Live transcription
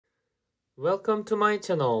Welcome to my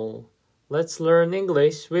channel. Let's learn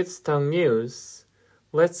English with stock news.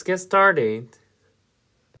 Let's get started.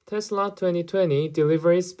 Tesla 2020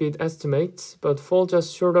 delivery speed estimates but fall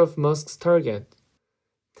just short of Musk's target.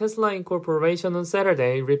 Tesla Incorporation on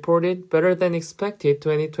Saturday reported better than expected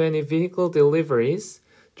 2020 vehicle deliveries,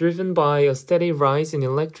 driven by a steady rise in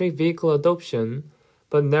electric vehicle adoption,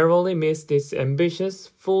 but narrowly missed its ambitious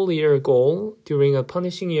full-year goal during a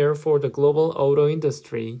punishing year for the global auto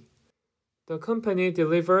industry. The company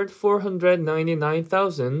delivered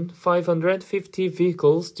 499,550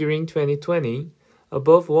 vehicles during 2020,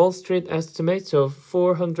 above Wall Street estimates of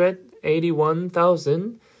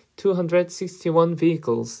 481,261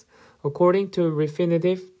 vehicles, according to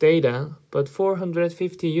Refinitiv data, but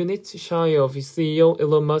 450 units shy of CEO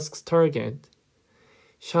Elon Musk's target.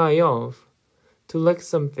 Shy of. To lack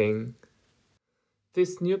something.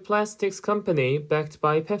 This new plastics company, backed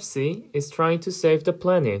by Pepsi, is trying to save the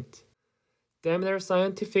planet. DANIMER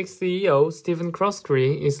Scientific CEO Stephen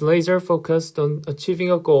Croskery is laser-focused on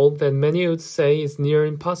achieving a goal that many would say is near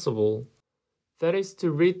impossible. That is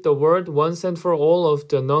to rid the world once and for all of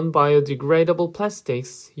the non-biodegradable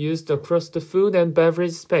plastics used across the food and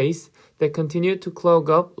beverage space that continue to clog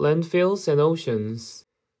up landfills and oceans.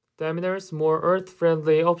 DANIMER's more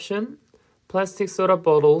earth-friendly option? Plastic soda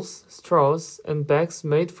bottles, straws, and bags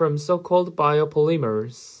made from so-called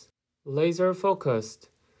biopolymers. Laser-focused.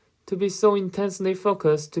 To be so intensely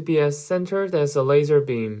focused to be as centered as a laser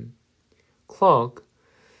beam. Clog.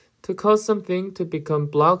 To cause something to become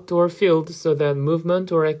blocked or filled so that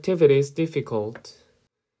movement or activity is difficult.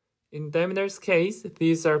 In DANIMER's case,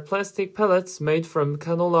 these are plastic pellets made from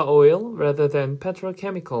canola oil rather than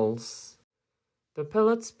petrochemicals. The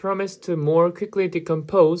pellets promise to more quickly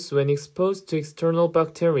decompose when exposed to external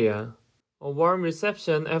bacteria. A warm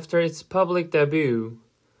reception after its public debut.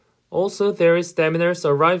 Also, there is DANIMER's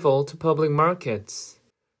arrival to public markets.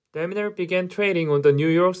 DANIMER began trading on the New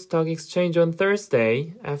York Stock Exchange on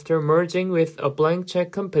Thursday after merging with a blank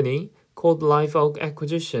check company called Live Oak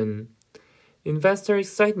Acquisition. Investor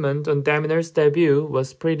excitement on DANIMER's debut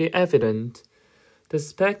was pretty evident. The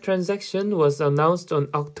SPAC transaction was announced on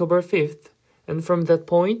October 5th, and from that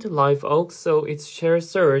point, Live Oak saw its share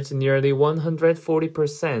surge nearly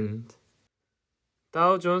 140%.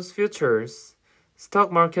 Dow Jones Futures.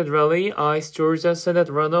 Stock market rally eyes Georgia Senate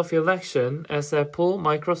runoff election as Apple,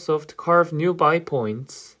 Microsoft Carve new buy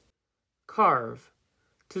points. Carve.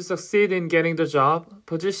 To succeed in getting the job,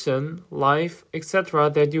 position, life,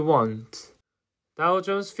 etc. that you want. Dow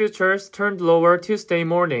Jones Futures turned lower Tuesday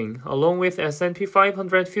morning, along with S&P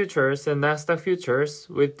 500 futures and Nasdaq futures,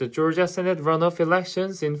 with the Georgia Senate runoff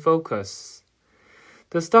elections in focus.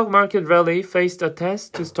 The stock market rally faced a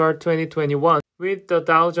test to start 2021, with the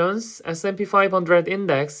Dow Jones, S&P 500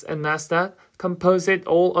 Index, and Nasdaq Composite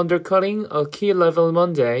all undercutting a key level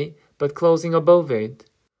Monday, but closing above it.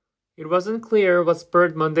 It wasn't clear what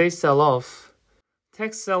spurred Monday's sell-off.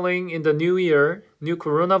 Tech selling in the new year, new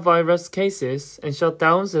coronavirus cases, and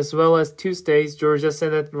shutdowns, as well as Tuesday's Georgia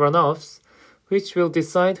Senate runoffs, which will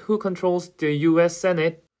decide who controls the U.S.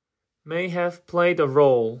 Senate, may have played a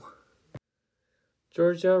role.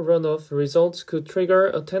 Georgia runoff results could trigger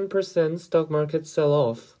a 10% stock market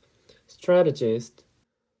sell-off. Strategist.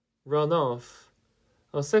 Runoff.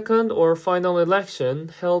 A second or final election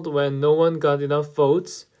held when no one got enough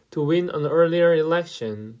votes to win an earlier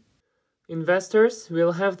election. Investors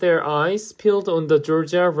will have their eyes peeled on the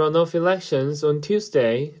Georgia runoff elections on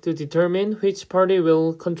Tuesday to determine which party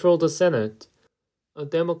will control the Senate. A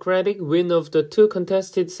Democratic win of the two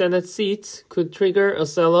contested Senate seats could trigger a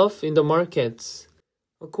sell-off in the markets.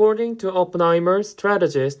 According to Oppenheimer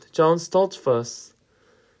strategist John Stoltzfus,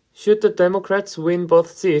 should the Democrats win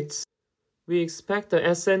both seats, we expect the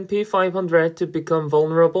S&P 500 to become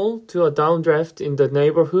vulnerable to a downdraft in the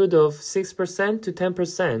neighborhood of 6% to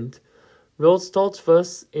 10%, wrote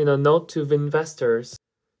Stoltzfus in a note to investors.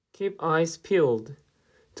 Keep eyes peeled.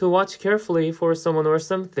 To watch carefully for someone or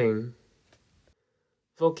something.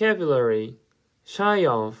 Vocabulary. Shy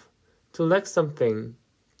of. To lack something.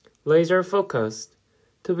 Laser focused.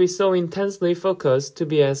 To be so intensely focused to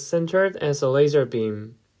be as centered as a laser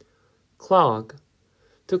beam. Clog.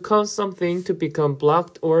 To cause something to become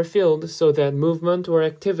blocked or filled so that movement or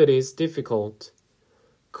activity is difficult.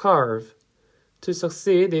 Carve. To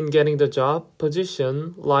succeed in getting the job,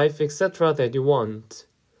 position, life, etc. that you want.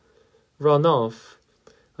 Runoff.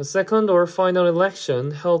 A second or final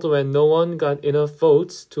election held when no one got enough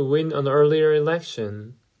votes to win an earlier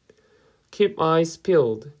election. Keep eyes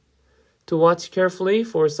peeled. To watch carefully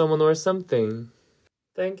for someone or something.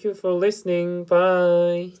 Thank you for listening.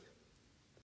 Bye.